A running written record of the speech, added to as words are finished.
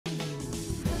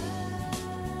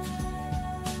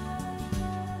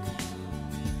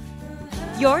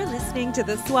You're listening to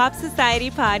the Swap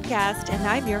Society podcast, and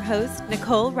I'm your host,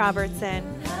 Nicole Robertson.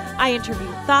 I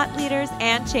interview thought leaders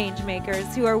and change makers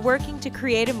who are working to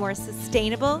create a more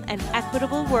sustainable and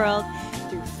equitable world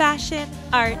through fashion,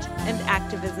 art, and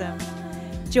activism.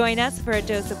 Join us for a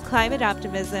dose of climate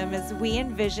optimism as we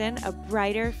envision a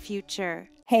brighter future.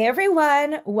 Hey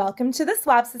everyone, welcome to the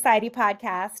Swap Society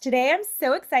podcast. Today I'm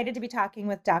so excited to be talking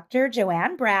with Dr.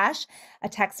 Joanne Brasch, a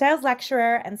textiles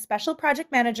lecturer and special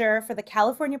project manager for the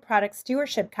California Product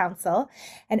Stewardship Council,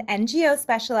 an NGO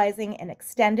specializing in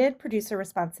extended producer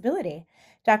responsibility.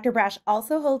 Dr. Brasch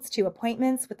also holds 2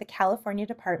 appointments with the California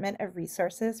Department of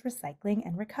Resources, Recycling,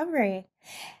 and Recovery.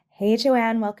 Hey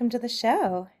Joanne, welcome to the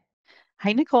show.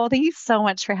 Hi, Nicole. Thank you so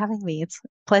much for having me. It's a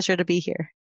pleasure to be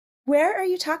here. Where are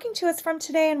you talking to us from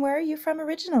today, and where are you from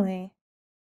originally?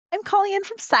 I'm calling in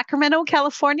from Sacramento,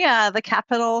 California, the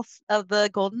capital of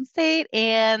the Golden State.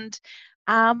 And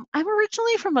I'm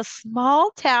originally from a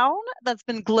small town that's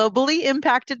been globally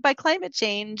impacted by climate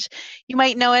change. You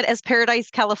might know it as Paradise,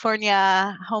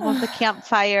 California, home of the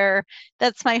campfire.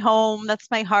 That's my home. That's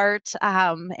my heart,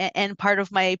 and part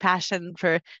of my passion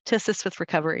to assist with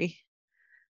recovery.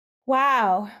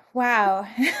 Wow. Not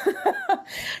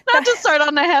to start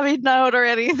on a heavy note or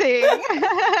anything.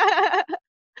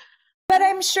 But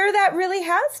I'm sure that really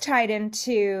has tied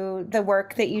into the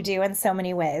work that you do in so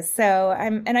many ways. So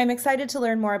I'm excited to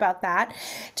learn more about that.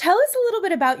 Tell us a little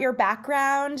bit about your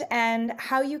background and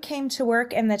how you came to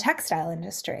work in the textile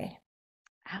industry.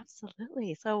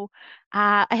 Absolutely. So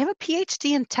I have a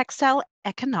PhD in textile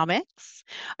economics.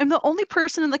 I'm the only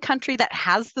person in the country that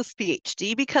has this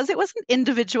PhD because it was an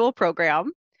individual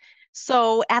program.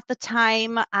 So at the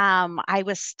time, I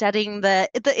was studying the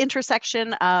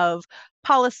intersection of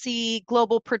policy,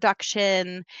 global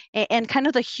production, and kind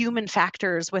of the human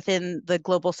factors within the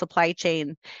global supply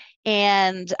chain.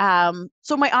 And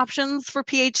so my options for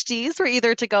PhDs were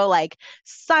either to go like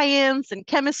science and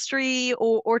chemistry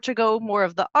or to go more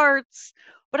of the arts,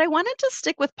 but I wanted to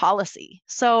stick with policy.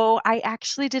 So I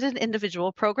actually did an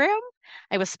individual program.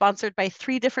 I was sponsored by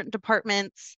 3 different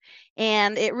departments,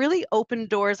 and it really opened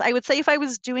doors. I would say if I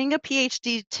was doing a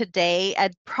PhD today,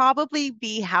 I'd probably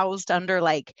be housed under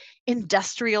like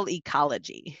industrial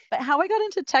ecology. But how I got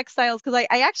into textiles, because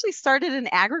I actually started in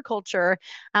agriculture,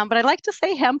 but I like to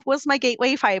say hemp was my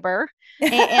gateway fiber,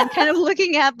 and kind of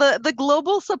looking at the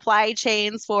global supply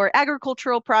chains for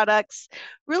agricultural products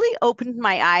really opened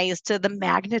my eyes to the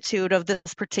magnitude of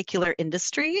this particular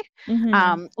industry.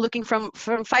 Looking from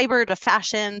fiber to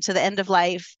fashion to the end of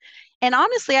life. And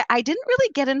honestly, I didn't really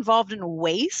get involved in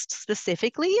waste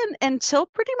specifically until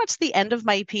pretty much the end of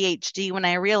my PhD, when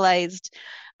I realized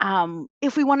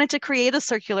if we wanted to create a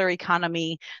circular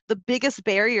economy, the biggest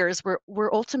barriers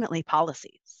were ultimately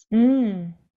policies.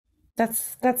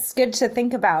 That's good to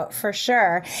think about for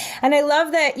sure. And I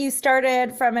love that you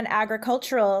started from an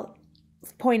agricultural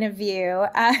point of view,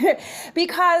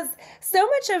 because so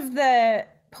much of the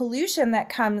pollution that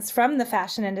comes from the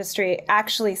fashion industry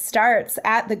actually starts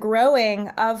at the growing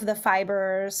of the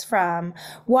fibers from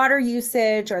water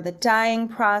usage or the dyeing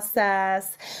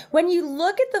process. When you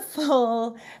look at the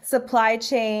full supply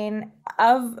chain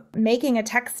of making a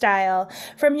textile,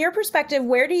 from your perspective,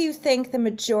 where do you think the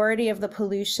majority of the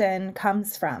pollution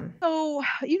comes from? So,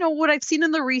 what I've seen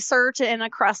in the research and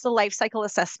across the life cycle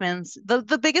assessments,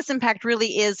 the biggest impact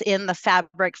really is in the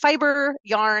fiber,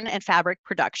 yarn, and fabric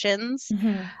productions.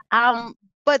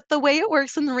 But the way it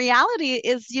works in reality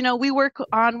is, we work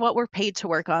on what we're paid to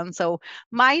work on. So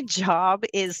my job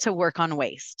is to work on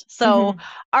waste. So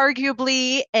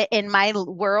arguably in my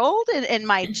world and in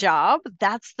my job,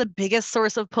 that's the biggest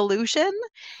source of pollution.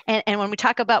 And when we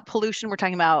talk about pollution, we're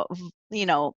talking about,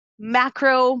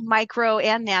 macro, micro,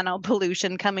 and nano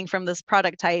pollution coming from this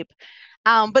product type.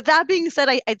 But that being said,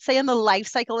 I'd say in the life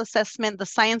cycle assessment, the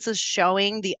science is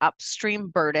showing the upstream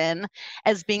burden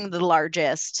as being the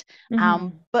largest.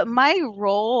 But my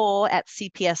role at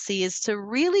CPSC is to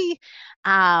really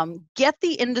get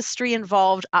the industry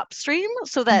involved upstream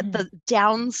so that the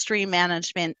downstream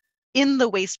management in the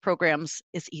waste programs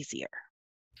is easier.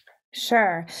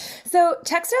 Sure. So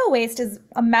textile waste is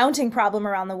a mounting problem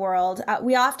around the world.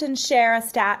 We often share a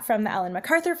stat from the Ellen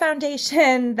MacArthur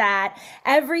Foundation that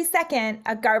every second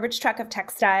a garbage truck of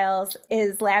textiles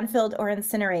is landfilled or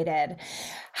incinerated.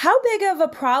 How big of a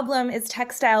problem is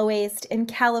textile waste in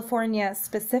California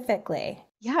specifically?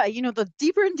 Yeah, the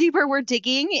deeper and deeper we're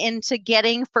digging into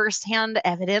getting firsthand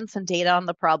evidence and data on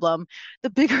the problem,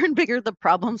 the bigger and bigger the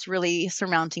problem's really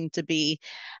surmounting to be.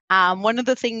 One of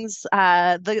the things,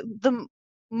 the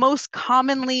most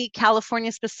commonly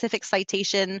California specific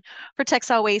citation for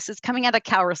textile waste is coming out of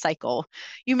CalRecycle.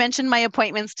 You mentioned my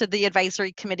appointments to the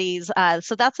advisory committees.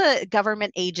 So that's a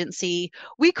government agency.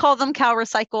 We call them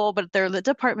CalRecycle, but they're the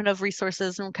Department of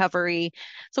Resources and Recovery.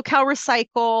 So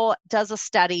CalRecycle does a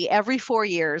study every 4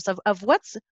 years of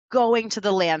what's going to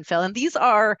the landfill. And these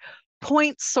are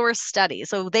point source studies.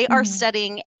 So they are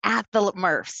studying at the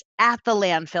MRFs, at the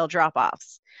landfill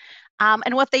drop-offs.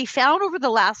 And what they found over the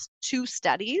last 2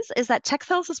 studies is that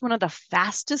textiles is one of the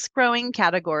fastest growing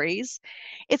categories.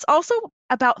 It's also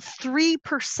about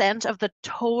 3% of the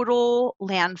total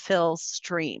landfill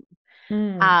stream.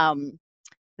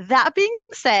 That being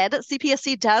said,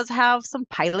 CPSC does have some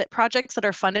pilot projects that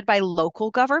are funded by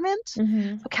local government. So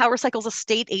CalRecycle is a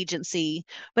state agency,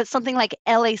 but something like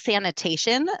LA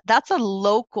Sanitation, that's a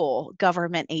local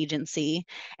government agency.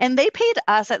 And they paid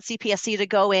us at CPSC to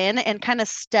go in and kind of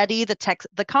study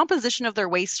the composition of their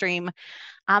waste stream,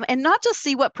 and not just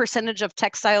see what percentage of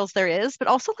textiles there is, but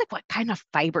also like what kind of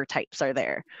fiber types are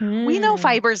there. We know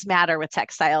fibers matter with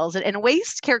textiles, and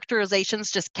waste characterizations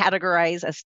just categorize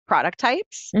as product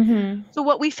types. So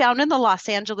what we found in the Los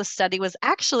Angeles study was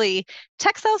actually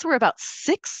textiles were about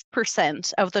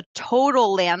 6% of the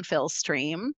total landfill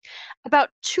stream, about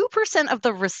 2% of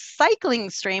the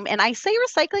recycling stream. And I say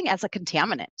recycling as a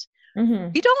contaminant.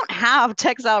 We don't have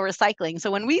textile recycling.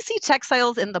 So when we see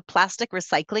textiles in the plastic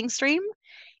recycling stream,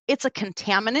 it's a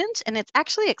contaminant and it's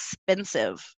actually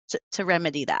expensive to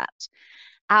remedy that.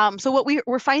 So what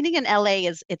we're finding in LA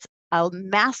is it's a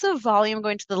massive volume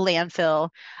going to the landfill,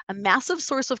 a massive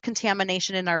source of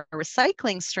contamination in our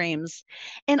recycling streams.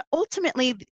 And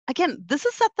ultimately, again, this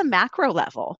is at the macro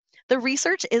level. The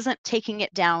research isn't taking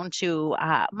it down to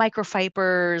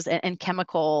microfibers and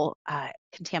chemical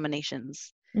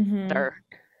contaminations that are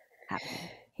happening.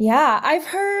 Yeah, I've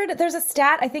heard there's a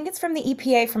stat, I think it's from the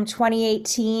EPA from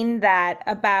 2018, that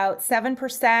about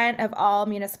 7% of all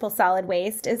municipal solid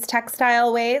waste is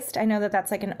textile waste. I know that that's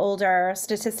like an older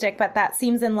statistic, but that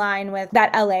seems in line with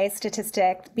that LA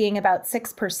statistic being about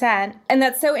 6%. And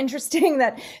that's so interesting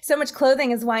that so much clothing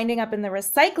is winding up in the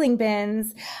recycling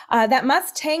bins. That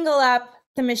must tangle up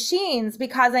the machines,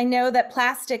 because I know that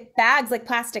plastic bags, like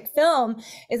plastic film,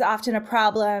 is often a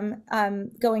problem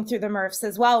going through the MRFs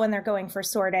as well when they're going for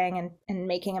sorting and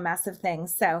making a mess of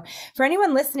things. So for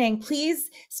anyone listening, please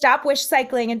stop wish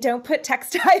cycling and don't put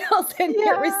textiles in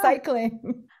your recycling.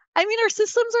 I mean, our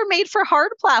systems are made for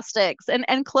hard plastics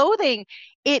and clothing.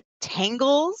 It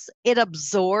tangles, it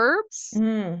absorbs,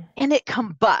 and it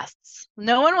combusts.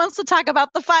 No one wants to talk about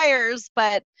the fires,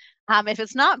 but if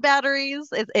it's not batteries,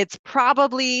 it's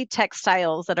probably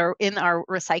textiles that are in our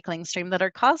recycling stream that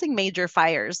are causing major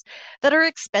fires that are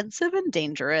expensive and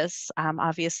dangerous,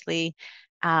 obviously.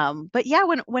 But yeah,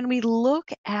 when we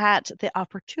look at the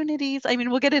opportunities, I mean,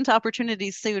 we'll get into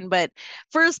opportunities soon, but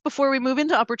first, before we move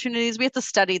into opportunities, we have to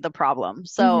study the problem.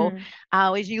 So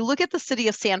as you look at the city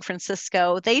of San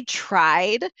Francisco, they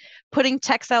tried putting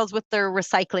textiles with their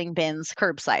recycling bins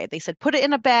curbside. They said, put it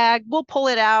in a bag, we'll pull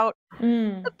it out.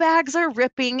 The bags are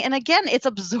ripping. And again, it's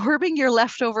absorbing your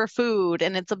leftover food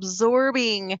and it's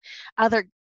absorbing other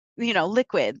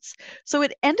liquids. So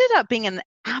it ended up being an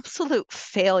absolute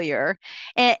failure.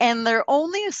 And their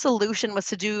only solution was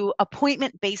to do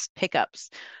appointment-based pickups.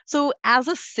 So as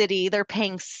a city, they're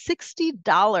paying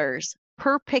 $60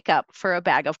 per pickup for a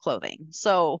bag of clothing.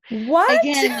 So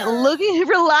again,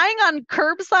 relying on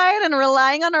curbside and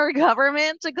relying on our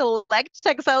government to collect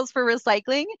textiles for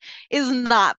recycling is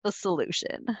not the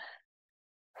solution.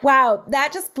 Wow,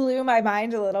 that just blew my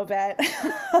mind a little bit.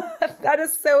 That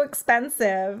is so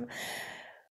expensive.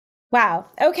 Wow.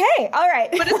 Okay. All right.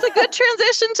 But it's a good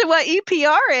transition to what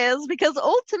EPR is, because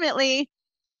ultimately,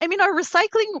 I mean, our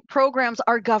recycling programs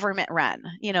are government run.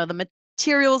 The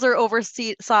materials are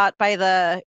oversought by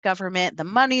the government. The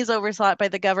money is oversought by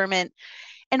the government.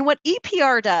 And what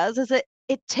EPR does is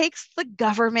it takes the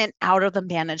government out of the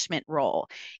management role.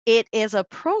 It is a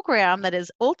program that is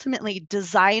ultimately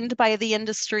designed by the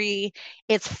industry,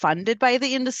 it's funded by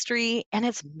the industry, and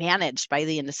it's managed by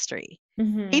the industry.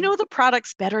 They know the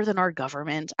products better than our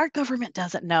government. Our government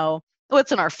doesn't know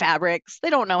what's in our fabrics.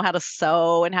 They don't know how to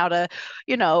sew and how to,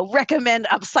 recommend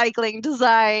upcycling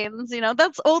designs.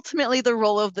 That's ultimately the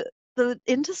role of the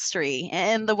industry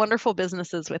and the wonderful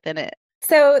businesses within it.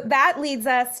 So that leads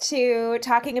us to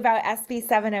talking about SB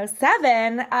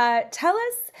 707. Tell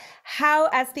us how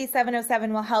SB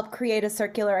 707 will help create a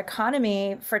circular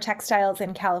economy for textiles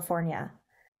in California.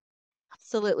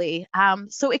 Absolutely.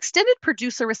 So extended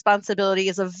producer responsibility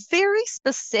is a very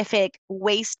specific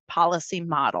waste policy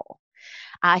model.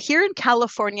 Here in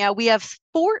California, we have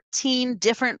 14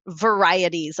 different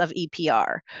varieties of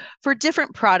EPR for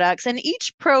different products, and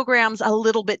each program's a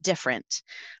little bit different.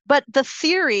 But the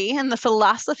theory and the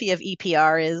philosophy of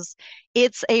EPR is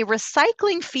it's a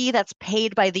recycling fee that's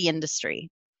paid by the industry.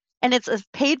 And it's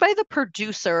paid by the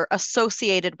producer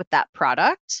associated with that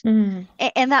product. Mm.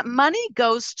 And that money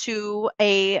goes to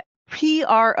a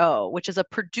PRO, which is a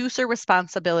producer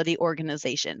responsibility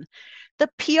organization. The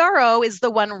PRO is the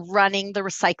one running the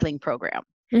recycling program.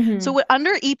 Mm-hmm. So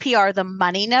under EPR, the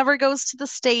money never goes to the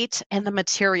state and the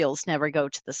materials never go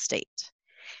to the state.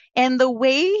 And the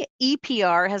way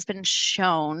EPR has been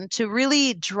shown to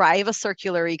really drive a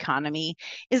circular economy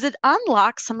is it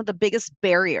unlocks some of the biggest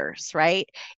barriers, right?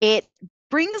 It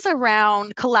brings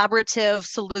around collaborative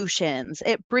solutions.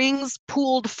 It brings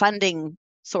pooled funding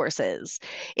sources.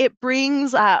 It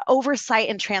brings oversight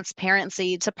and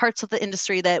transparency to parts of the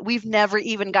industry that we've never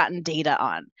even gotten data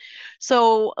on.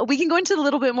 So we can go into a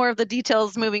little bit more of the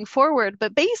details moving forward,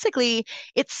 but basically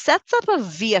it sets up a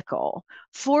vehicle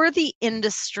for the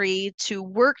industry to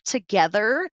work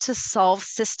together to solve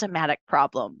systematic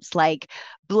problems like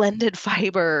blended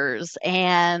fibers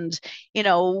and,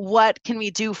 what can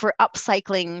we do for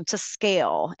upcycling to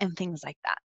scale and things like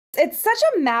that. It's such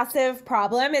a massive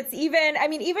problem. It's even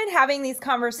having these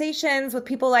conversations with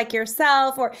people like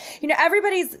yourself or,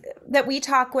 everybody's that we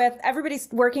talk with, everybody's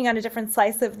working on a different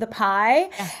slice of the pie.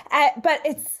 Yeah. But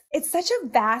it's such a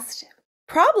vast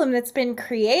problem that's been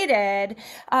created.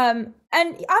 And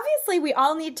obviously we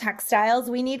all need textiles.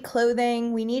 We need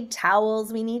clothing, we need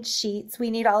towels, we need sheets,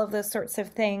 we need all of those sorts of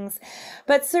things.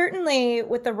 But certainly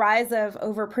with the rise of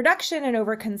overproduction and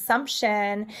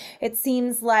overconsumption, it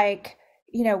seems like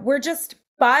we're just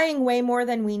buying way more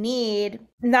than we need,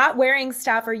 not wearing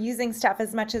stuff or using stuff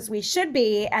as much as we should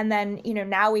be. And then,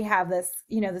 now we have this,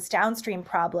 this downstream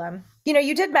problem.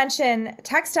 You did mention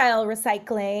textile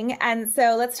recycling. And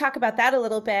so let's talk about that a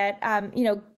little bit.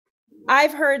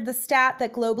 I've heard the stat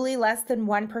that globally less than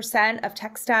 1% of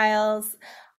textiles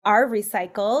are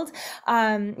recycled,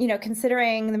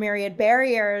 considering the myriad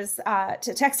barriers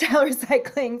to textile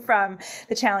recycling, from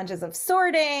the challenges of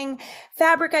sorting,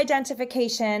 fabric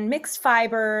identification, mixed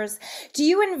fibers. Do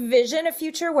you envision a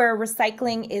future where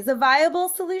recycling is a viable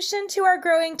solution to our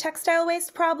growing textile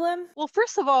waste problem? Well,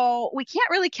 first of all, we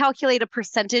can't really calculate a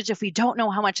percentage if we don't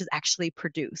know how much is actually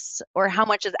produced or how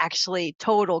much is actually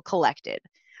total collected.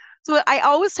 So I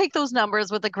always take those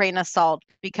numbers with a grain of salt,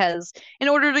 because in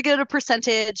order to get a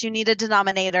percentage, you need a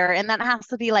denominator, and that has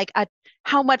to be like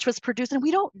how much was produced, and we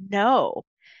don't know.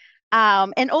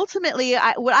 And ultimately,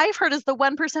 what I've heard is the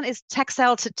 1% is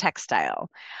textile to textile.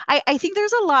 I think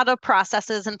there's a lot of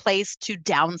processes in place to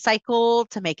downcycle,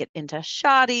 to make it into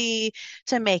shoddy,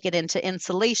 to make it into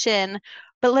insulation.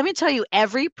 But let me tell you,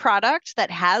 every product that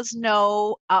has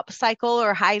no upcycle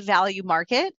or high value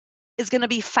market is going to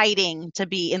be fighting to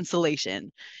be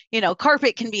insulation.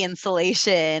 Carpet can be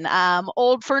insulation.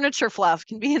 Old furniture fluff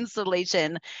can be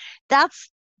insulation.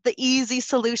 That's the easy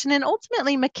solution. And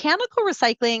ultimately, mechanical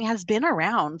recycling has been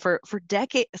around for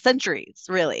decades, centuries,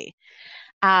 really.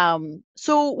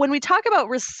 So when we talk about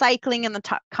recycling in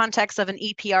the context of an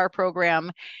EPR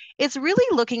program, it's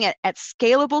really looking at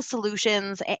scalable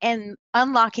solutions and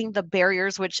unlocking the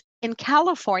barriers, which in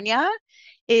California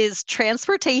is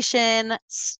transportation,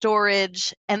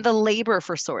 storage, and the labor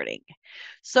for sorting.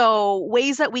 So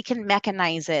ways that we can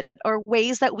mechanize it, or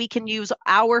ways that we can use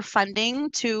our funding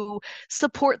to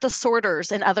support the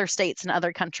sorters in other states and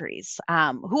other countries,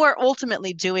 who are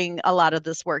ultimately doing a lot of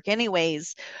this work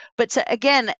anyways, but to,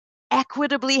 again,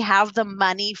 equitably have the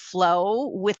money flow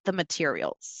with the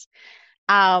materials.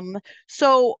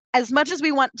 So as much as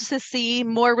we want to see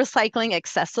more recycling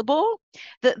accessible,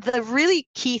 the really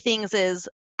key things is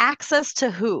access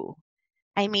to who?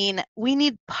 I mean, we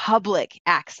need public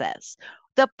access.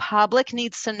 The public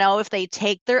needs to know if they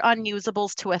take their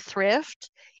unusables to a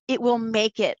thrift, it will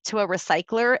make it to a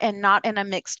recycler and not in a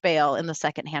mixed bale in the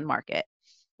secondhand market.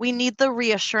 We need the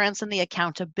reassurance and the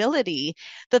accountability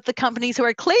that the companies who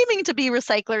are claiming to be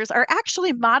recyclers are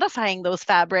actually modifying those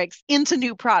fabrics into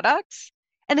new products.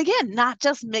 And again, not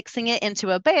just mixing it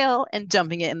into a bale and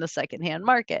dumping it in the secondhand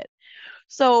market.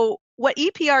 So what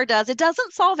EPR does, it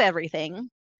doesn't solve everything.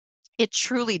 It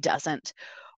truly doesn't.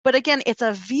 But again, it's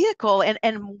a vehicle,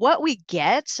 and what we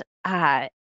get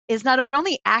is not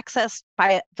only access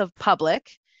by the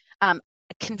public,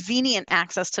 convenient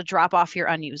access to drop off your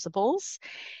unusables,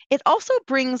 it also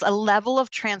brings a level of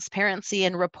transparency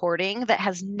and reporting that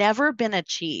has never been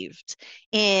achieved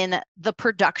in the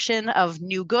production of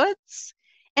new goods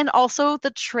and also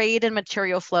the trade and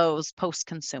material flows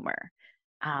post-consumer.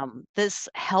 This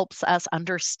helps us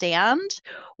understand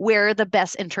where the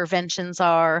best interventions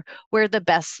are, where the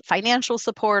best financial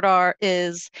support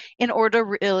is, in order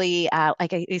to really,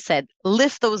 like I said,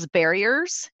 lift those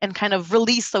barriers and kind of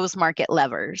release those market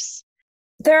levers.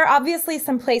 There are obviously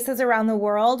some places around the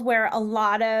world where a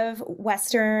lot of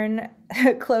Western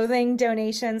clothing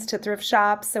donations to thrift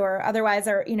shops or otherwise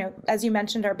are, as you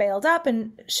mentioned, are bailed up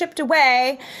and shipped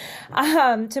away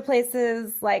to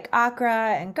places like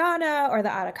Accra and Ghana or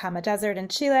the Atacama Desert in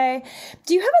Chile.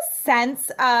 Do you have a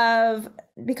sense of,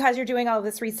 because you're doing all of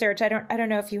this research, I don't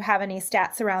know if you have any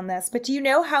stats around this, but do you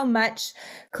know how much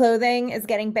clothing is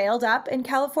getting bailed up in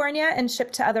California and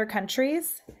shipped to other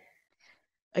countries?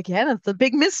 Again, it's a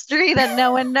big mystery that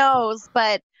no one knows,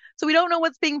 but so we don't know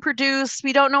what's being produced.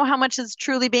 We don't know how much is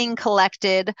truly being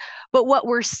collected, but what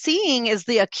we're seeing is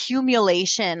the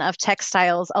accumulation of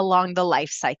textiles along the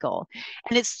life cycle.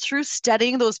 And it's through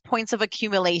studying those points of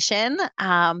accumulation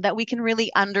that we can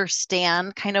really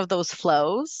understand kind of those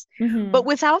flows. Mm-hmm. But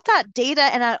without that data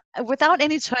and without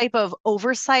any type of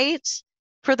oversight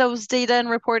for those data and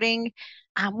reporting,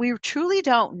 we truly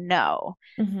don't know.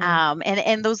 Mm-hmm.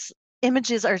 And those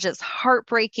images are just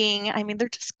heartbreaking. I mean, they're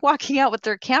just walking out with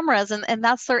their cameras and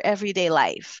that's their everyday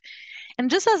life. And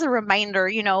just as a reminder,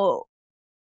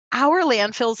 our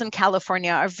landfills in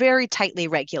California are very tightly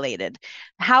regulated.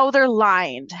 How they're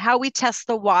lined, how we test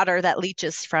the water that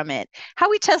leaches from it,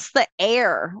 how we test the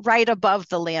air right above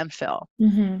the landfill.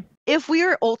 Mm-hmm. If we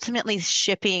are ultimately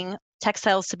shipping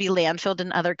textiles to be landfilled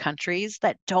in other countries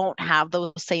that don't have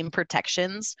those same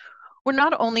protections, we're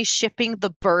not only shipping the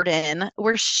burden,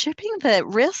 we're shipping the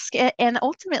risk and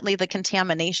ultimately the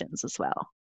contaminations as well.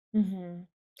 Mm-hmm.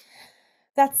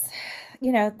 That's,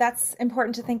 that's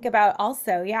important to think about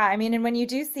also. Yeah. I mean, and when you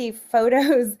do see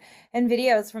photos and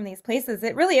videos from these places,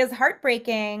 it really is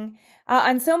heartbreaking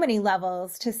on so many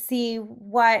levels to see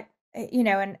what,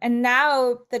 and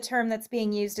now the term that's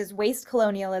being used is waste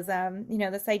colonialism,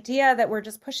 this idea that we're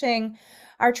just pushing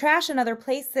our trash in other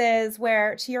places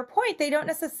where, to your point, they don't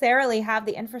necessarily have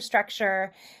the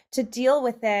infrastructure to deal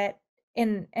with it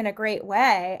in a great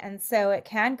way. And so it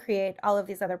can create all of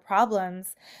these other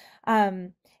problems.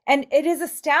 Um, and it is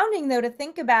astounding, though, to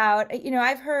think about.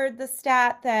 I've heard the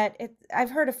stat that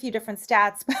I've heard a few different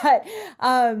stats, but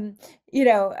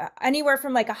anywhere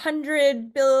from like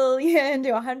 100 billion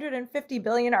to 150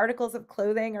 billion articles of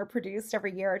clothing are produced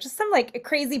every year. Just some like a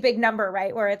crazy big number,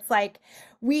 right? Where it's like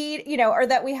or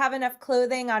that we have enough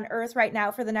clothing on Earth right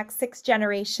now for the next 6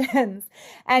 generations.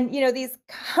 And these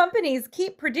companies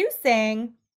keep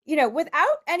producing,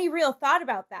 without any real thought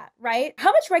about that, right?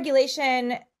 How much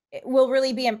regulation will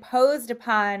really be imposed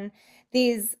upon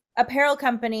these apparel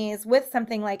companies with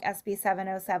something like SB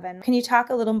 707? Can you talk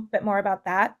a little bit more about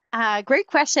that? Great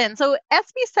question. So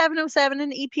SB 707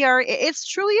 and EPR, it's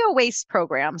truly a waste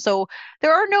program. So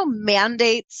there are no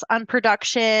mandates on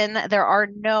production. There are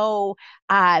no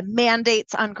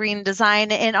mandates on green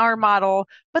design in our model,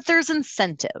 but there's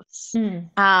incentives.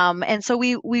 And so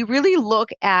we really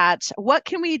look at what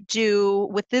can we do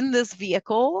within this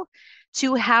vehicle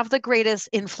to have the greatest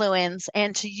influence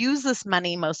and to use this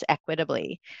money most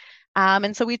equitably.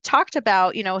 And so we talked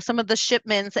about, some of the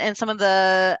shipments and some of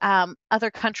the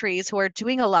other countries who are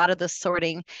doing a lot of this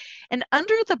sorting. And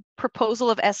under the proposal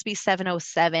of SB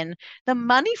 707, the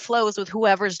money flows with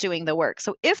whoever's doing the work.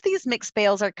 So if these mixed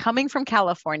bales are coming from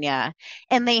California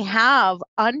and they have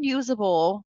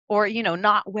unusable or,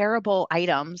 not wearable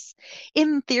items,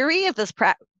 in theory, if this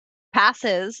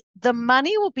passes, the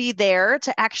money will be there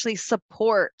to actually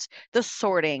support the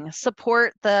sorting,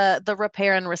 support the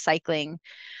repair and recycling.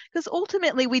 Because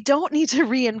ultimately, we don't need to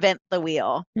reinvent the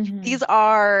wheel. Mm-hmm. These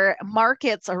are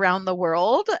markets around the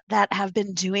world that have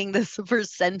been doing this for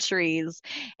centuries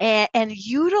and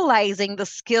utilizing the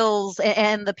skills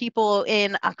and the people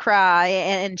in Accra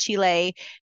and Chile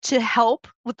to help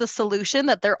with the solution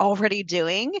that they're already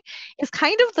doing is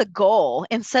kind of the goal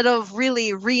instead of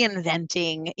really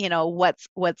reinventing,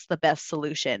 what's the best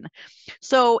solution.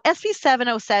 So SB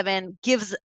 707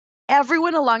 gives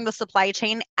everyone along the supply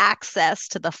chain access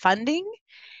to the funding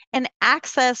and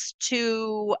access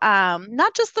to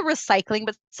not just the recycling,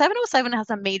 but 707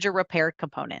 has a major repair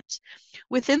component.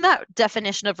 Within that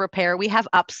definition of repair, we have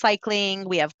upcycling,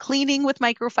 we have cleaning with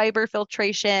microfiber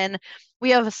filtration,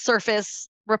 we have surface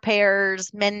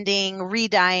repairs, mending,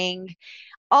 redying,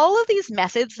 all of these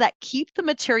methods that keep the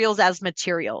materials as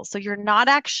materials. So you're not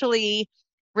actually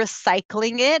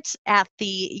recycling it at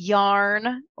the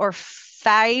yarn or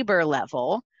fiber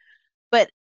level, but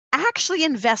actually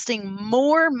investing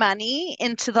more money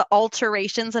into the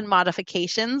alterations and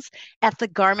modifications at the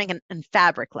garment and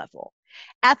fabric level.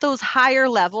 At those higher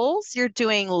levels, you're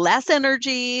doing less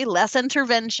energy, less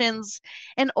interventions,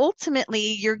 and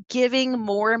ultimately you're giving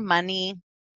more money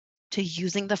to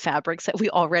using the fabrics that we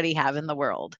already have in the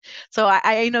world. So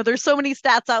I know there's so many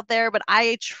stats out there, but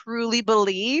I truly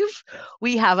believe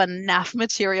we have enough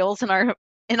materials in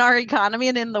our economy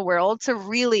and in the world to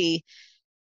really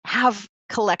have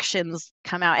collections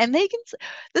come out. And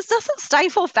this doesn't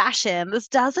stifle fashion. This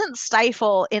doesn't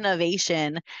stifle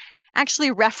innovation.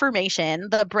 Actually, Reformation,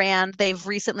 the brand, they've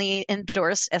recently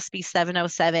endorsed SB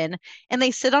 707, and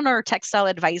they sit on our textile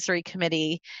advisory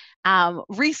committee.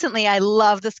 Recently, I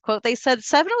love this quote. They said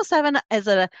 707 is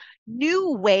a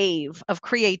new wave of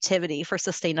creativity for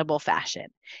sustainable fashion.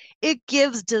 It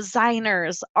gives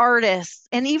designers, artists,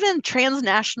 and even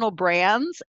transnational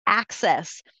brands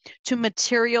access to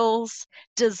materials,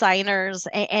 designers,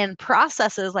 and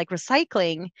processes like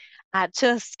recycling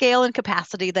to a scale and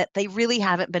capacity that they really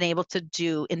haven't been able to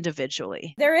do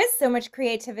individually. There is so much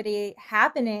creativity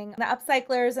happening. The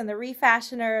upcyclers and the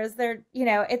refashioners,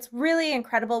 it's really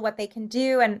incredible what they can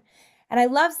do. And I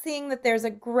love seeing that there's a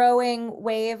growing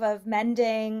wave of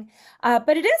mending,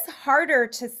 but it is harder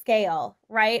to scale,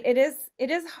 right? It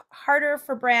is harder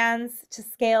for brands to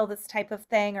scale this type of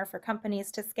thing, or for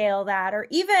companies to scale that, or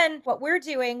even what we're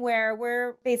doing, where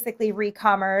we're basically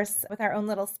re-commerce with our own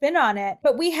little spin on it.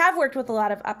 But we have worked with a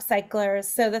lot of upcyclers,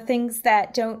 so the things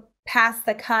that don't pass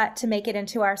the cut to make it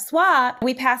into our swap,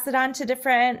 we pass it on to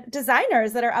different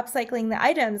designers that are upcycling the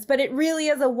items. But it really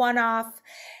is a one-off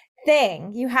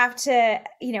thing. You have to,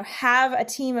 have a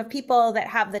team of people that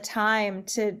have the time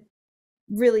to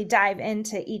really dive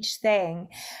into each thing.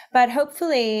 But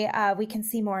hopefully we can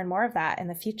see more and more of that in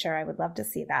the future. I would love to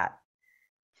see that.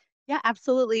 Yeah,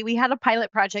 absolutely. We had a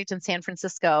pilot project in San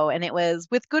Francisco, and it was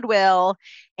with Goodwill.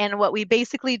 And what we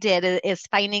basically did is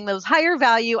finding those higher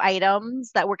value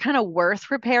items that were kind of worth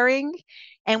repairing.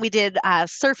 And we did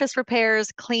surface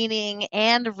repairs, cleaning,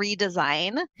 and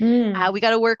redesign. We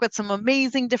got to work with some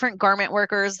amazing different garment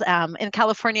workers. In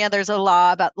California, there's a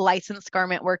law about licensed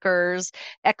garment workers,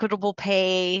 equitable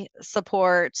pay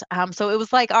support. So it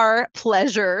was like our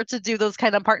pleasure to do those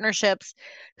kind of partnerships,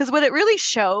 because what it really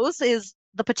shows is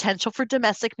the potential for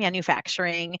domestic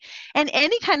manufacturing and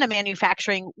any kind of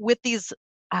manufacturing with these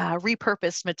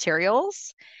repurposed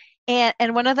materials.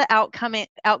 And one of the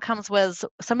outcomes was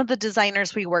some of the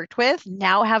designers we worked with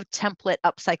now have template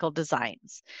upcycle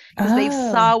designs, because they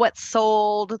saw what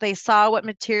sold, they saw what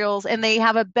materials, and they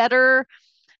have a better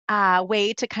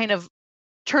way to kind of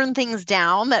turn things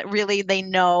down that really they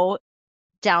know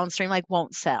downstream like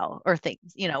won't sell, or things,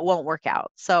 won't work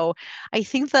out. So I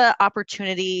think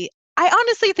I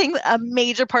honestly think a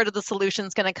major part of the solution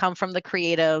is going to come from the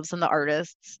creatives and the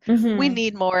artists. We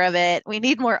need more of it. We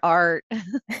need more art.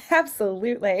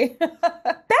 Absolutely.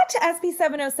 Back to SB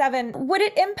 707, would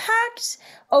it impact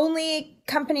only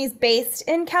companies based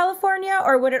in California,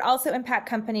 or would it also impact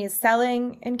companies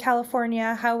selling in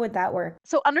California? How would that work?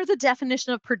 So under the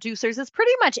definition of producers, it's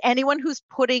pretty much anyone who's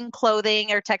putting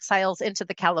clothing or textiles into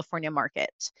the California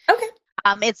market. Okay.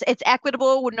 It's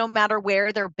equitable no matter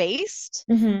where they're based.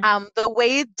 The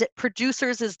way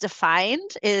producers is defined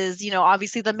is,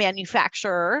 obviously the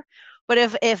manufacturer, but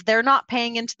if they're not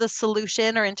paying into the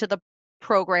solution or into the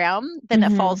program, then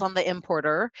it falls on the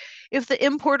importer. If the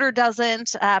importer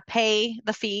doesn't pay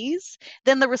the fees,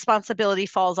 then the responsibility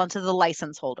falls onto the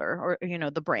license holder, or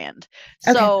the brand.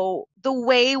 Okay. So the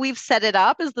way we've set it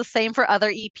up is the same for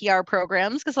other EPR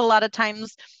programs, because a lot of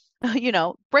times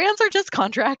brands are just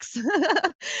contracts.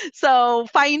 So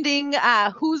finding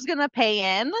who's going to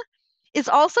pay in is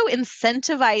also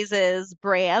incentivizes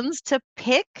brands to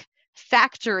pick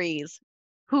factories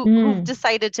who've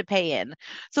decided to pay in.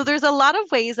 So there's a lot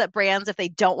of ways that brands, if they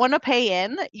don't want to pay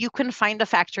in, you can find a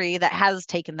factory that has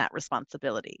taken that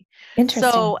responsibility.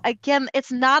 Interesting. So again,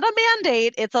 it's not a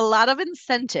mandate, it's a lot of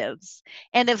incentives.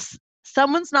 And if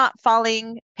someone's not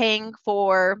paying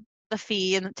for the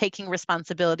fee and taking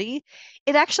responsibility,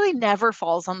 it actually never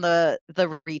falls on the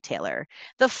retailer.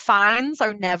 The fines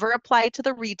are never applied to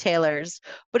the retailers,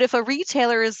 but if a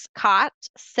retailer is caught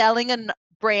selling a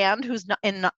brand who's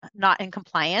not in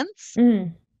compliance,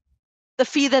 the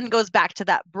fee then goes back to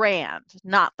that brand,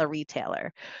 not the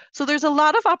retailer. So there's a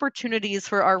lot of opportunities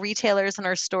for our retailers and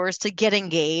our stores to get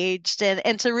engaged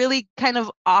and to really kind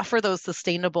of offer those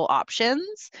sustainable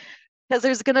options, because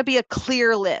there's going to be a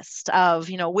clear list of,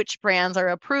 which brands are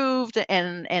approved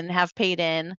and have paid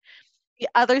in. The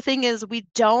other thing is we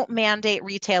don't mandate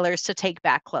retailers to take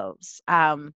back clothes.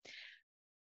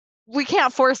 We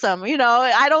can't force them.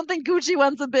 I don't think Gucci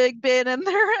wants a big bin in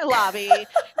their lobby.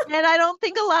 And I don't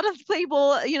think a lot of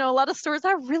a lot of stores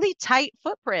have really tight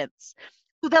footprints.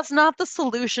 So that's not the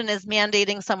solution, is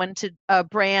mandating someone to a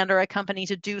brand or a company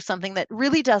to do something that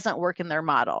really doesn't work in their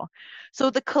model. So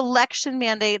the collection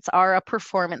mandates are a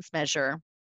performance measure.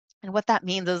 And what that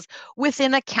means is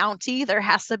within a county, there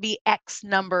has to be X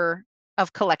number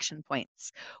of collection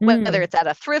points, whether Mm. it's at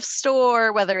a thrift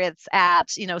store, whether it's at,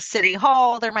 City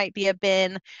Hall, there might be a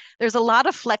bin. There's a lot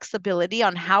of flexibility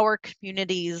on how our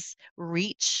communities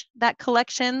reach that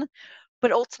collection,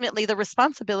 but ultimately the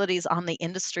responsibility is on the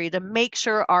industry to make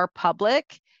sure our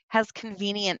public has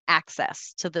convenient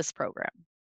access to this program.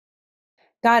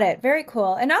 Got it. Very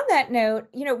cool. And on that note,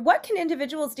 what can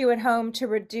individuals do at home to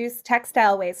reduce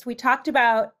textile waste? We talked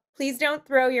about please don't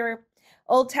throw your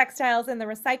old textiles in the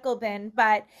recycle bin,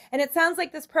 and it sounds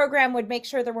like this program would make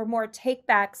sure there were more take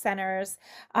back centers.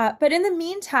 But in the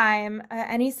meantime,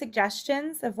 any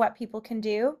suggestions of what people can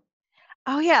do?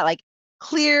 Oh, yeah, like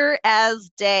clear as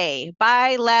day,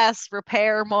 buy less,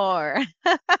 repair more.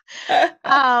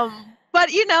 But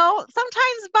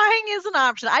sometimes buying is an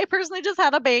option. I personally just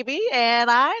had a baby and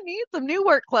I need some new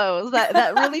work clothes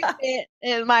that really fit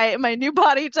in my new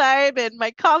body type and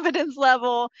my confidence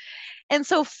level. And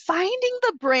so finding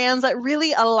the brands that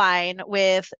really align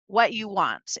with what you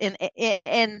want,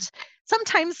 and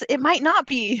sometimes it might not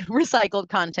be recycled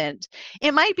content.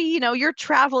 It might be, you're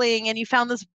traveling and you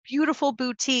found this beautiful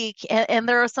boutique, and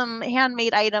there are some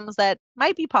handmade items that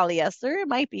might be polyester, it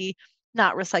might be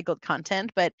not recycled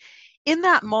content, but in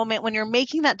that moment when you're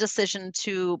making that decision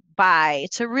to buy,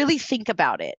 to really think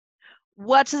about it.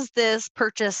 What does this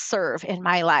purchase serve in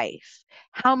my life?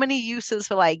 How many uses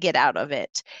will I get out of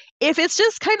it? If it's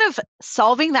just kind of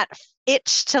solving that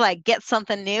itch to like get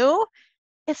something new,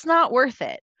 it's not worth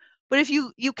it. But if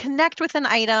you connect with an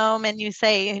item and you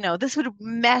say, this would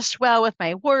mesh well with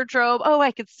my wardrobe. Oh,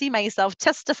 I could see myself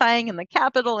testifying in the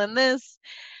Capitol in this,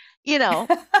 you know,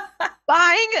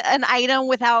 buying an item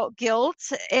without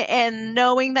guilt and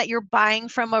knowing that you're buying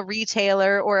from a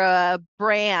retailer or a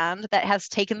brand that has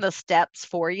taken the steps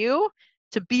for you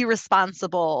to be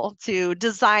responsible, to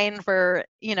design for,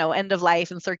 end of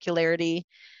life and circularity.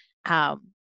 Um,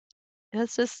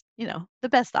 it's just, the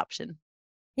best option.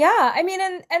 Yeah, I mean,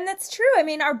 and that's true. I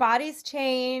mean, our bodies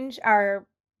change, our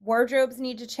wardrobes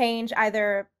need to change,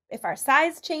 either if our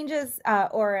size changes,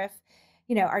 or if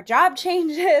our job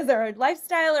changes, or our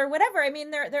lifestyle, or whatever. I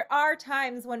mean, there are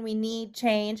times when we need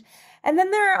change, and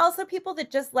then there are also people that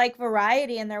just like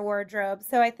variety in their wardrobe.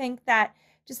 So I think that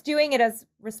just doing it as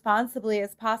responsibly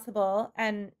as possible,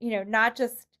 and not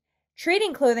just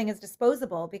treating clothing as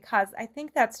disposable, because I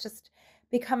think that's just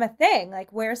become a thing,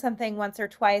 like wear something once or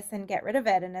twice and get rid of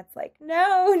it, and it's like,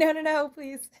 no, no, no, no,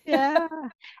 please. Yeah.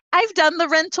 I've done the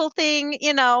rental thing,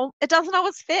 it doesn't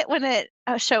always fit when it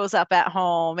shows up at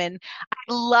home. And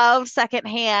I love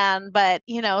secondhand, but,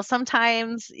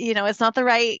 sometimes, it's not the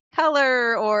right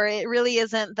color or it really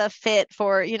isn't the fit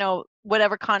for,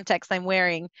 whatever context I'm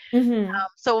wearing. Hmm.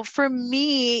 So for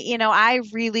me, I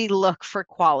really look for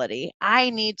quality.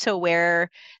 I need to wear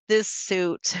this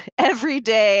suit every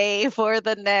day for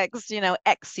the next,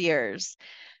 X years,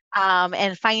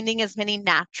 and finding as many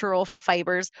natural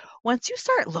fibers. Once you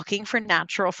start looking for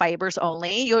natural fibers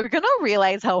only, you're going to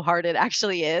realize how hard it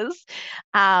actually is.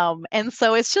 And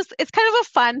so it's kind of a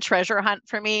fun treasure hunt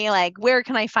for me. Like, where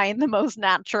can I find the most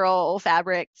natural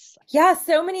fabrics? Yeah,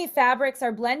 so many fabrics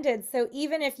are blended, so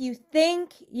even if you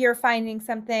think you're finding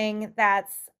something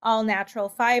that's all natural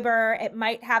fiber, it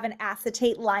might have an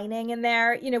acetate lining in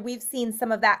there. We've seen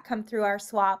some of that come through our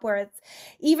swap, where it's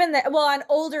even on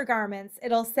older garments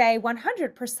it'll say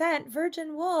 100%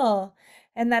 virgin wool,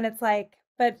 and then it's like,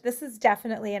 but this is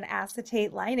definitely an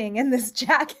acetate lining in this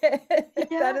jacket.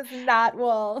 That Yeah. is not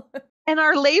wool. And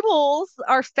our labels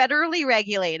are federally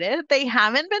regulated. They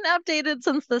haven't been updated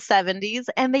since the 70s,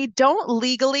 and they don't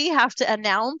legally have to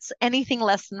announce anything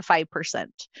less than 5%.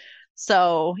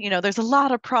 So, there's a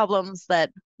lot of problems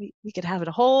that we could have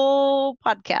a whole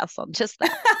podcast on just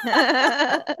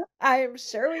that. I'm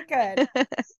sure we could.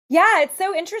 Yeah, it's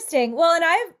so interesting. Well,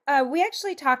 and we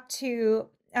actually talked to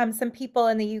some people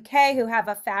in the UK who have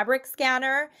a fabric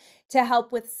scanner to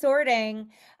help with sorting.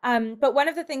 But one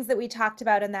of the things that we talked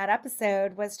about in that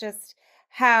episode was just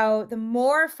how the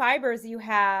more fibers you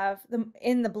have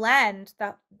in the blend,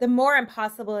 the more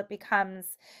impossible it becomes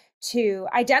to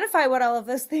identify what all of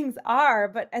those things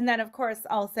are. And then of course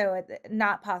also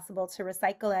not possible to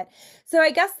recycle it. So I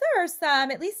guess there are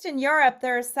some, at least in Europe,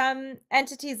 there are some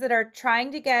entities that are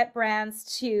trying to get brands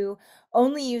to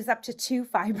only use up to 2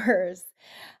 fibers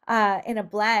in a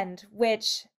blend,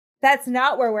 which that's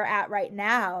not where we're at right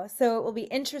now. So it will be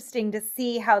interesting to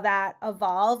see how that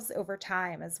evolves over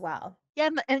time as well. Yeah,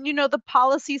 and the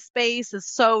policy space is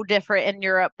so different in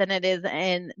Europe than it is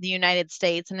in the United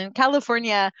States. And in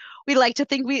California, we like to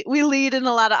think we lead in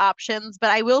a lot of options, but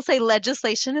I will say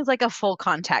legislation is like a full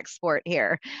contact sport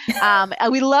here.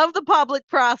 And we love the public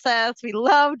process, we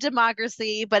love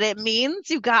democracy, but it means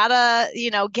you gotta,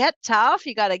 get tough,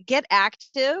 you gotta get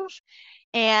active,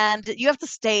 and you have to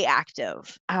stay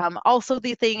active. Also,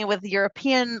 the thing with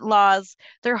European laws,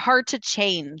 they're hard to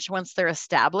change once they're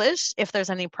established if there's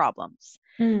any problems.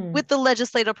 Mm. With the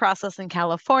legislative process in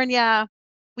California,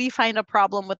 we find a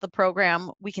problem with the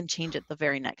program, we can change it the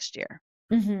very next year.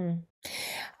 Mm-hmm.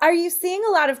 Are you seeing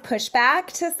a lot of pushback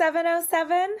to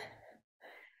 707?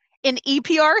 In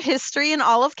EPR history in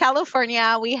all of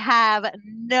California, we have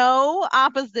no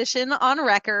opposition on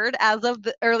record as of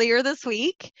earlier this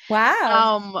week.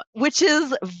 Wow. Which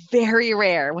is very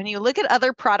rare. When you look at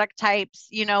other product types,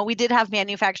 we did have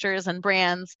manufacturers and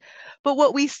brands, but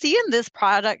what we see in this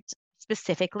product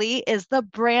specifically is the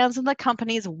brands and the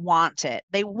companies want it.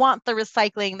 They want the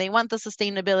recycling, they want the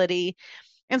sustainability.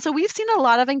 And so we've seen a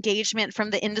lot of engagement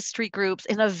from the industry groups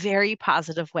in a very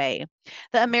positive way.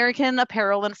 The American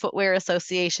Apparel and Footwear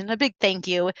Association, a big thank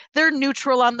you. They're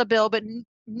neutral on the bill, but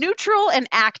neutral and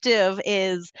active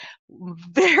is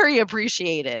very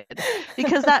appreciated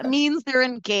because that means they're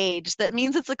engaged. That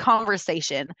means it's a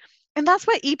conversation. And that's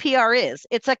what EPR is.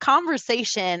 It's a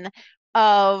conversation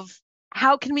of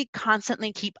how can we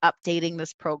constantly keep updating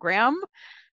this program.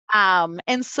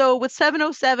 And so with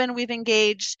 707, we've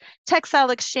engaged Textile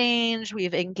Exchange,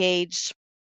 we've engaged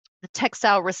the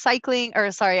textile recycling,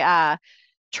 or sorry,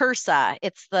 TERSA.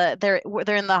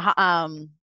 They're in the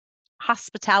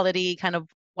hospitality kind of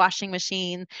washing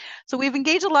machine. So we've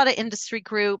engaged a lot of industry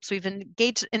groups. We've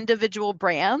engaged individual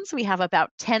brands. We have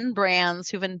about 10 brands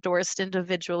who've endorsed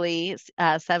individually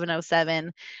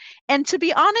 707. And to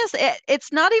be honest,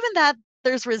 it's not even that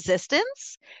there's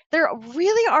resistance. There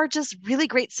really are just really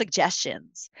great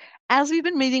suggestions. As we've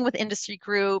been meeting with industry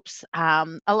groups,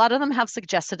 a lot of them have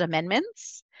suggested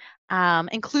amendments,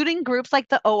 including groups like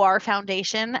the OR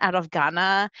Foundation out of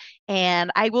Ghana.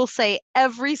 And I will say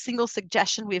every single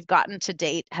suggestion we've gotten to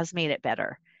date has made it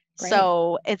better. Great.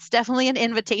 So it's definitely an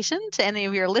invitation to any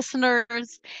of your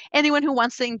listeners, anyone who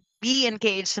wants to be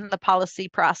engaged in the policy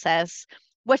process.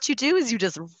 What you do is you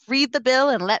just read the bill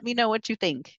and let me know what you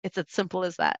think. It's as simple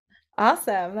as that.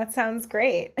 Awesome. That sounds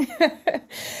great.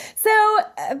 So,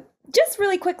 just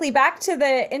really quickly back to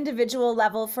the individual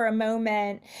level for a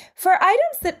moment. For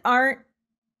items that aren't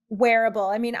wearable,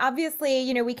 I mean,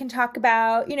 obviously, we can talk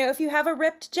about, if you have a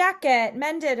ripped jacket,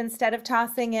 mend it instead of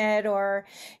tossing it, or,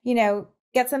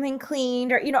 get something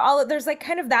cleaned, or, there's like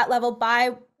kind of that level,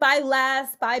 buy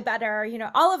less, buy better,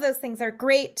 all of those things are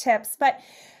great tips. But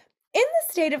in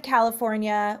the state of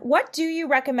California, what do you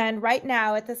recommend right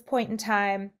now at this point in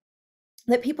time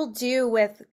that people do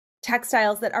with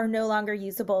textiles that are no longer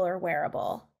usable or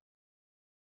wearable?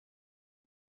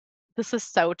 This is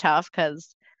so tough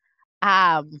because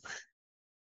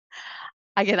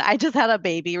again, I just had a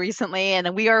baby recently,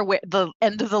 and we are the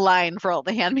end of the line for all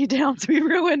the hand-me-downs. We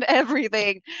ruined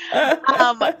everything.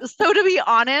 So to be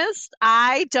honest,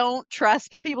 I don't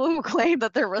trust people who claim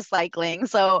that they're recycling.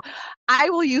 So I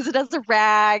will use it as a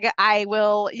rag. I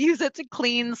will use it to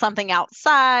clean something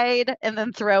outside and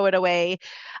then throw it away.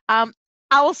 I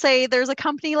will say there's a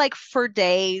company like For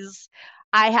Days.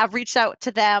 I have reached out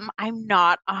to them. I'm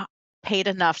not paid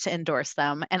enough to endorse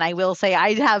them. And I will say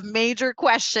I have major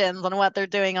questions on what they're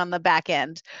doing on the back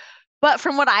end. But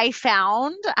from what I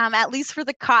found, at least for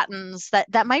the cottons,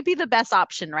 that might be the best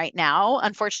option right now,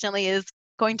 unfortunately, is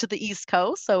going to the East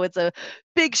Coast. So it's a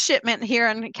big shipment here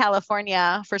in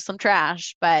California for some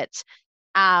trash. But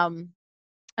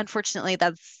unfortunately,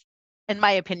 that's, in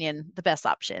my opinion, the best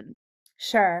option.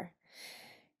 Sure.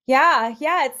 Yeah,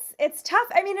 it's tough.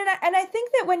 I mean, and I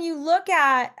think that when you look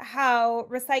at how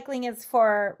recycling is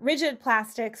for rigid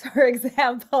plastics, for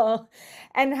example,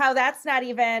 and how that's not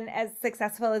even as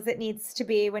successful as it needs to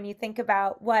be when you think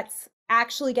about what's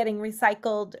actually getting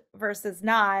recycled versus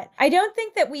not, I don't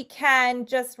think that we can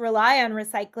just rely on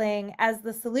recycling as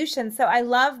the solution. So I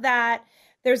love that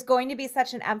there's going to be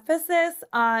such an emphasis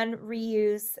on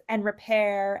reuse and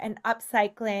repair and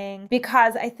upcycling,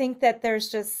 because I think that there's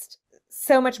just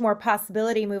so much more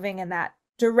possibility moving in that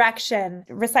direction.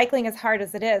 Recycling, as hard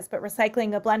as it is, but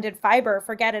recycling a blended fiber,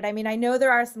 forget it. I mean, I know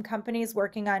there are some companies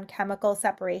working on chemical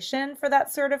separation for that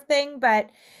sort of thing, but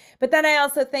then I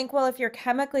also think, well, if you're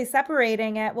chemically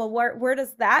separating it, well, where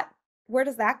does that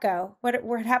go?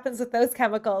 What happens with those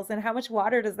chemicals, and how much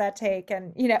water does that take?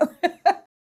 And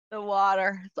the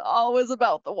water. It's always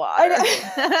about the water.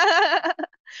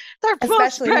 It's our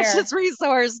most precious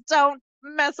resource. Don't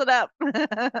mess it up.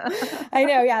 I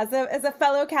know, yeah. As a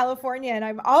fellow Californian,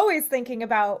 I'm always thinking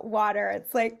about water.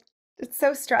 It's like it's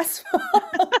so stressful.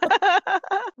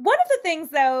 One of the things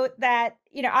though that,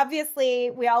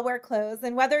 obviously we all wear clothes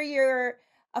and whether you're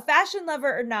a fashion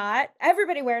lover or not,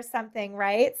 everybody wears something,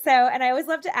 right? So, and I always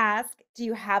love to ask, do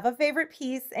you have a favorite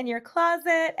piece in your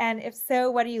closet? And if so,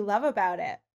 what do you love about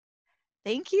it?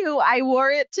 Thank you. I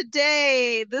wore it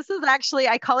today. This is actually,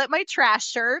 I call it my trash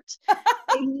shirt.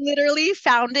 I literally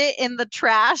found it in the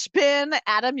trash bin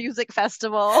at a music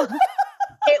festival.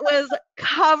 It was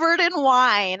covered in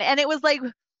wine and it was like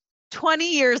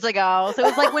 20 years ago. So it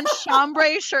was like when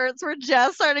chambray shirts were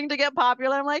just starting to get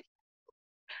popular. I'm like,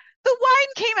 the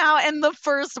wine came out in the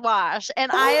first wash,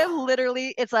 and I have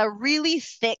literally, it's a really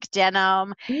thick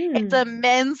denim. It's Mm. a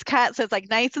men's cut, so it's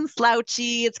like nice and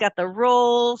slouchy. It's got the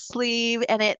roll sleeve,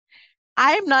 and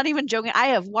I'm not even joking. I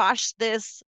have washed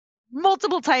this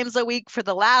multiple times a week for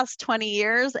the last 20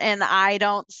 years, and I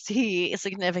don't see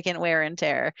significant wear and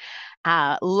tear.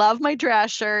 Love my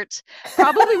dress shirt.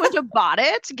 Probably wouldn't have bought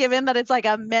it given that it's like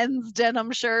a men's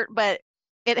denim shirt, but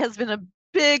it has been a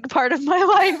big part of my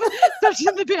life, especially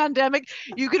in the pandemic.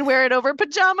 You can wear it over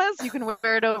pajamas, you can wear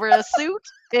it over a suit.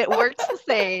 It works the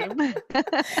same.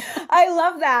 I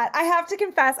love that. I have to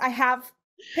confess, I have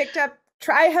picked up,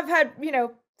 I have had,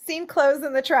 seen clothes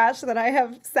in the trash that I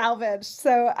have salvaged.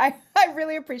 So I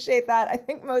really appreciate that. I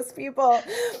think most people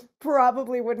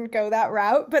probably wouldn't go that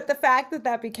route, but the fact that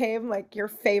that became like your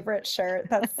favorite shirt,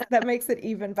 that makes it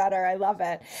even better. I love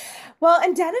it. Well,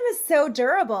 and denim is so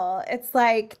durable. It's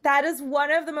like that is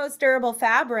one of the most durable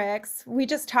fabrics. We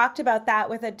just talked about that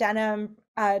with a denim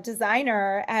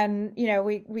designer, and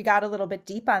we got a little bit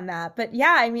deep on that. But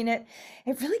yeah, I mean it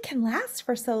really can last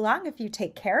for so long if you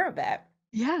take care of it.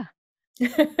 Yeah.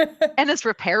 And it's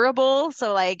repairable.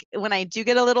 So like when I do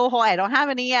get a little hole, I don't have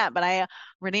any yet, but I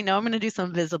already know I'm going to do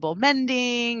some visible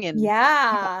mending and have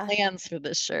Yeah. plans for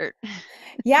this shirt.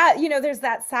 Yeah, there's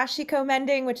that sashiko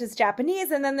mending, which is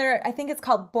Japanese, and then I think it's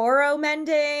called boro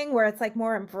mending, where it's like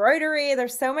more embroidery.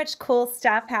 There's so much cool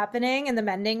stuff happening in the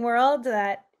mending world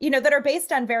that are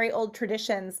based on very old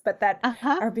traditions, but that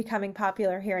Uh-huh. are becoming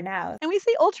popular here now. And we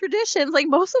see old traditions, like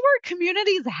most of our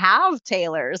communities have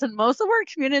tailors and most of our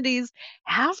communities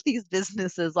have these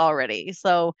businesses already.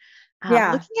 So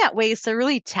Yeah. looking at ways to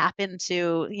really tap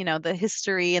into, the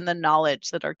history and the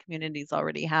knowledge that our communities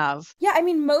already have. Yeah, I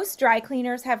mean, most dry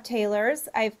cleaners have tailors.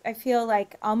 I feel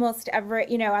like almost every,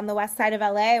 on the west side of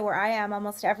LA where I am,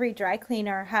 almost every dry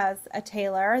cleaner has a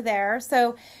tailor there.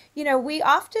 So, we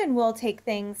often will take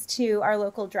things to our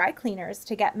local dry cleaners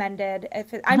to get mended.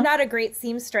 I'm not a great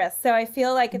seamstress, so I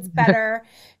feel like it's better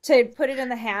to put it in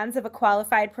the hands of a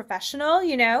qualified professional.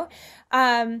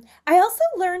 I also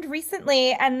learned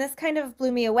recently, and this kind of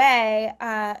blew me away,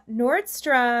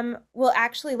 Nordstrom will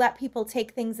actually let people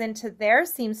take things into their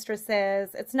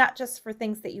seamstresses. It's not just for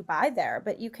things that you buy there,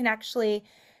 but you can actually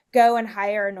go and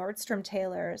hire Nordstrom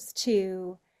tailors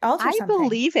to alter I something.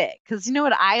 believe it because you know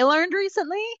what I learned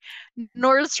recently?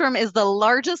 Nordstrom is the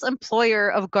largest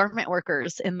employer of garment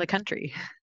workers in the country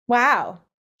Wow.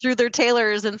 through their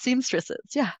tailors and seamstresses.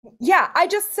 Yeah. Yeah, I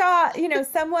just saw,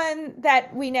 someone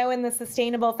that we know in the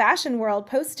sustainable fashion world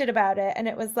posted about it, and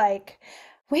it was like,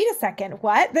 wait a second,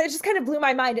 what? That just kind of blew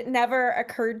my mind. It never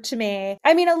occurred to me.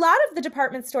 I mean, a lot of the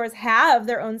department stores have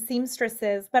their own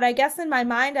seamstresses, but I guess in my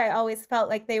mind, I always felt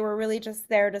like they were really just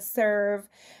there to serve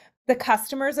the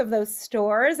customers of those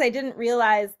stores. I didn't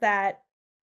realize that,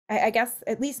 I guess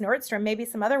at least Nordstrom, maybe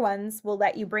some other ones will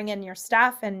let you bring in your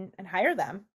stuff and hire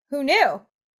them. Who knew?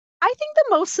 I think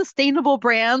the most sustainable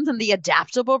brands and the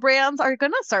adaptable brands are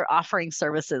going to start offering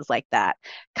services like that,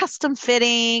 custom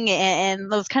fitting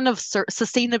and those kind of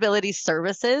sustainability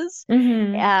services.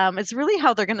 Mm-hmm. It's really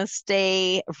how they're going to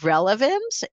stay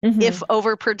relevant if Mm-hmm.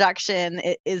 overproduction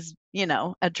is,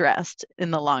 addressed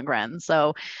in the long run.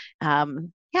 So,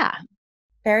 yeah,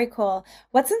 Very cool.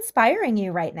 What's inspiring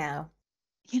you right now?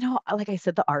 like I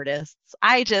said, the artists.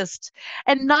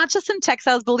 And not just in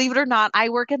textiles, believe it or not, I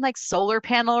work in like solar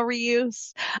panel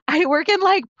reuse. I work in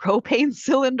like propane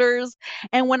cylinders.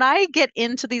 And when I get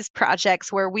into these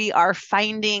projects where we are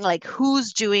finding like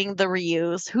who's doing the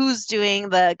reuse, who's doing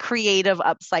the creative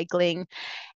upcycling,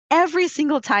 every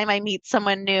single time I meet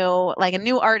someone new, like a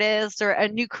new artist or a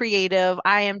new creative,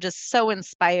 I am just so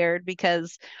inspired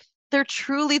because they're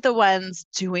truly the ones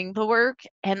doing the work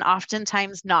and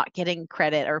oftentimes not getting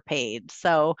credit or paid.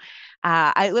 So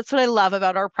that's what I love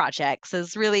about our projects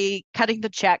is really cutting the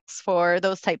checks for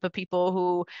those type of people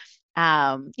who,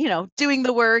 doing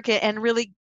the work and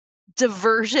really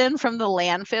diversion from the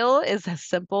landfill is as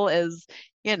simple as,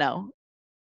 you know,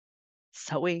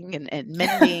 sewing and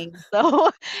mending.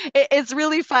 So it's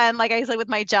really fun, like I said, with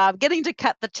my job, getting to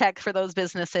cut the check for those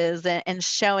businesses and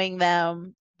showing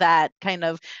them that kind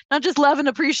of not just love and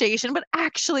appreciation, but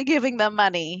actually giving them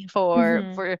money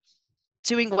Hmm. for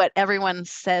doing what everyone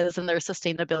says in their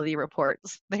sustainability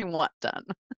reports they want done.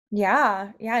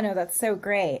 Yeah, yeah, no, that's so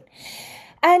great.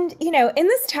 And, in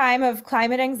this time of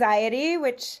climate anxiety,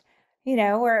 which,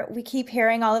 where we keep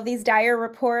hearing all of these dire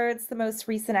reports, the most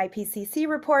recent IPCC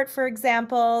report, for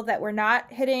example, that we're not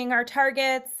hitting our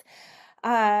targets,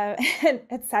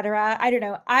 et cetera. I don't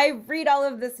know. I read all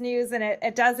of this news and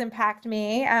it does impact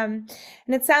me. And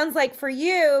it sounds like for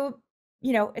you,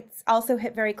 it's also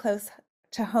hit very close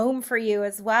to home for you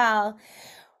as well.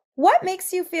 What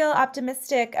makes you feel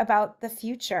optimistic about the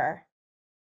future?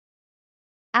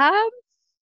 Um,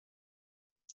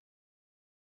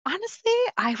 Honestly,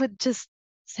 I would just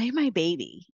say my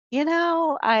baby.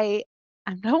 I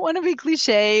don't want to be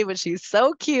cliche, but she's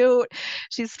so cute.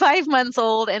 She's 5 months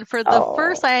old, and for the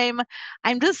first Oh. time,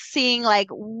 I'm just seeing like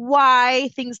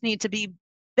why things need to be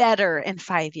better in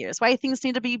 5 years, why things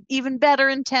need to be even better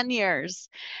in 10 years.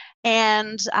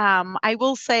 And I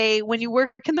will say, when you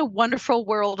work in the wonderful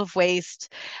world of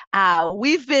waste,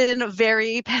 we've been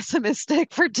very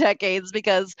pessimistic for decades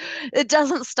because it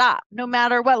doesn't stop. No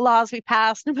matter what laws we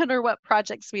pass, no matter what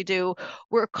projects we do,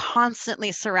 we're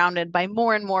constantly surrounded by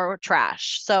more and more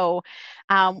trash. So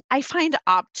I find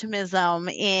optimism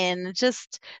in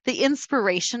just the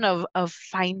inspiration of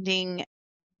finding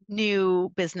new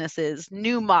businesses,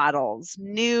 new models,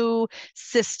 new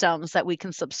systems that we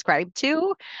can subscribe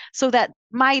to so that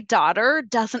my daughter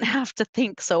doesn't have to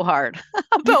think so hard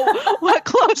about what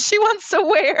clothes she wants to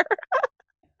wear.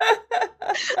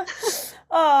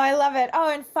 Oh, I love it.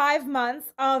 Oh, in 5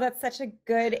 months. Oh, that's such a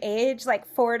good age, like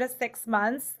 4 to 6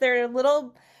 months. They're a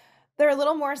little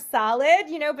more solid,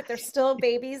 but they're still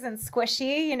babies and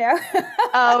squishy.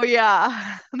 Oh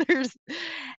yeah. There's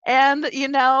and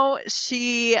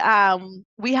she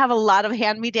we have a lot of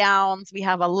hand-me-downs. We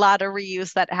have a lot of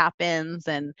reuse that happens,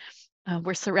 and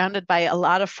we're surrounded by a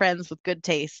lot of friends with good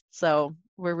taste. So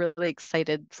we're really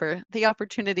excited for the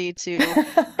opportunity to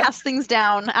pass things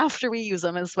down after we use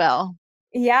them as well.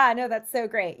 Yeah, no, that's so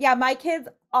great. Yeah, my kids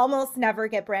almost never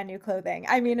get brand new clothing.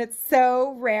 I mean, it's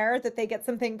so rare that they get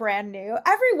something brand new.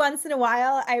 Every once in a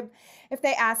while, if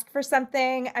they ask for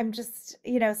something, I'm just,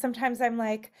 sometimes I'm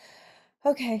like,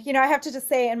 okay, I have to just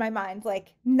say in my mind,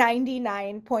 like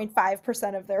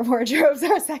 99.5% of their wardrobes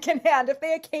are secondhand. If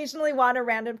they occasionally want a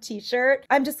random t-shirt,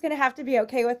 I'm just gonna have to be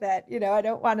okay with it. I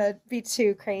don't want to be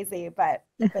too crazy, but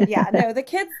yeah, no, the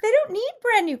kids, they don't need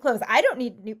brand new clothes. I don't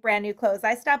need brand new clothes.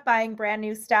 I stopped buying brand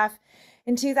new stuff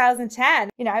in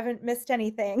 2010. I haven't missed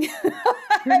anything. I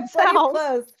have Turns plenty of out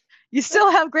clothes. you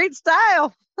still have great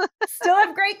style. Still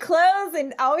have great clothes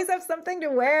and always have something to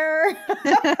wear.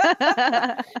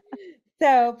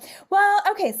 So, well,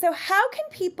 okay. So, how can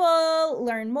people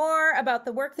learn more about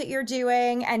the work that you're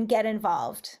doing and get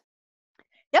involved?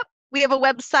 Yep. We have a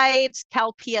website,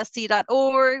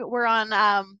 calpsc.org. We're on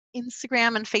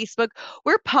Instagram and Facebook.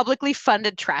 We're publicly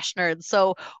funded trash nerds.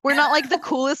 So we're not like the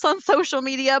coolest on social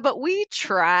media, but we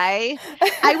try.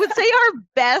 I would say our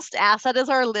best asset is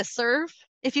our listserv.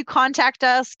 If you contact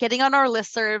us, getting on our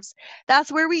listservs,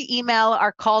 that's where we email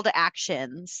our call to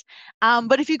actions.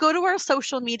 But if you go to our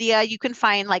social media, you can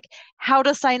find like how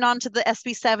to sign on to the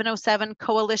SB 707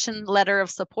 Coalition Letter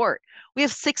of Support. We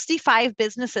have 65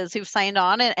 businesses who've signed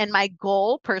on, and my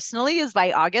goal personally is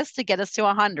by August to get us to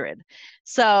 100.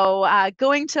 So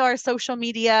going to our social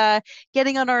media,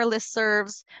 getting on our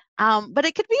listservs, but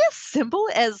it could be as simple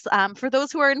as for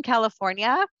those who are in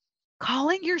California,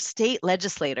 calling your state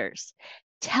legislators,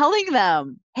 telling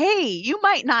them, hey, you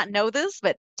might not know this,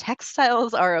 but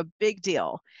textiles are a big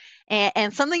deal.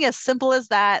 And something as simple as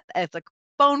that, as a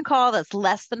phone call that's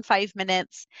less than 5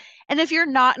 minutes. And if you're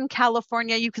not in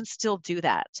California, you can still do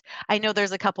that. I know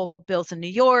there's a couple bills in New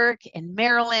York, in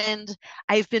Maryland.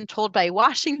 I've been told by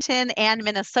Washington and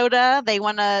Minnesota they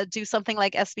want to do something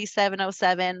like SB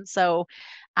 707. So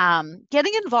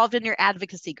getting involved in your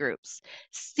advocacy groups.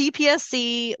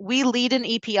 CPSC, we lead in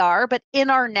EPR, but in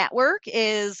our network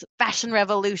is Fashion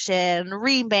Revolution,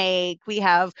 Remake. We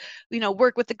have,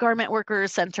 work with the Garment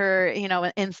Workers Center,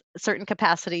 in certain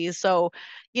capacities. So,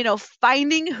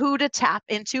 finding who to tap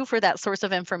into for that source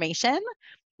of information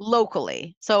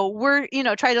locally. So we're,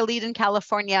 try to lead in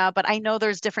California, but I know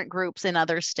there's different groups in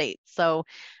other states. So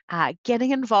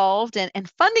getting involved and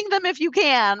funding them if you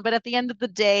can, but at the end of the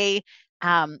day,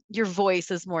 your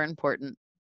voice is more important.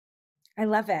 I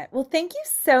love it. Well, thank you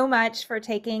so much for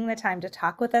taking the time to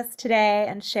talk with us today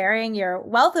and sharing your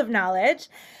wealth of knowledge.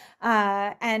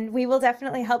 And we will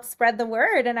definitely help spread the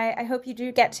word. And I hope you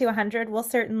do get to 100. We'll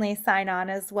certainly sign on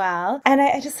as well. And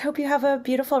I just hope you have a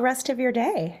beautiful rest of your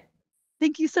day.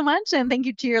 Thank you so much. And thank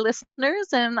you to your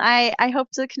listeners. And I hope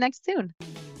to connect soon.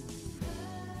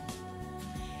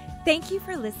 Thank you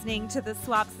for listening to the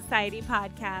Swap Society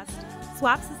podcast.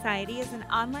 Swap Society is an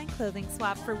online clothing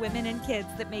swap for women and kids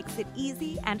that makes it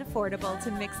easy and affordable to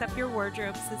mix up your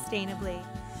wardrobe sustainably.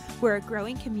 We're a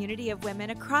growing community of women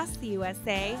across the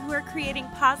USA who are creating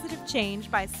positive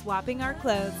change by swapping our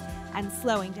clothes and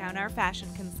slowing down our fashion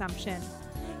consumption.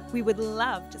 We would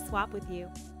love to swap with you.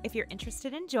 If you're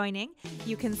interested in joining,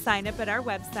 you can sign up at our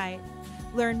website.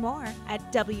 Learn more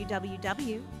at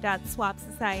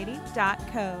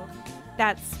www.swapsociety.co.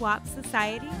 That's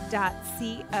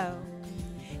swapsociety.co.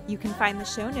 You can find the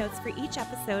show notes for each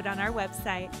episode on our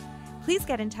website. Please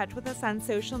get in touch with us on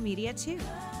social media too.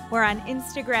 We're on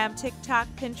Instagram, TikTok,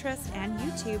 Pinterest, and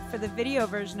YouTube for the video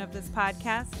version of this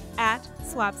podcast at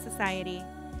Swap Society.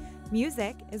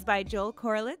 Music is by Joel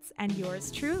Korlitz and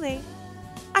yours truly.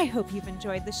 I hope you've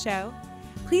enjoyed the show.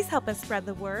 Please help us spread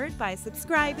the word by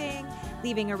subscribing,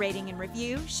 leaving a rating and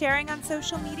review, sharing on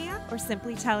social media, or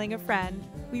simply telling a friend.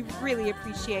 We really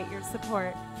appreciate your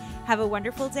support. Have a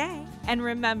wonderful day, and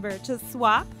remember to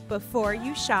swap before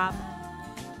you shop.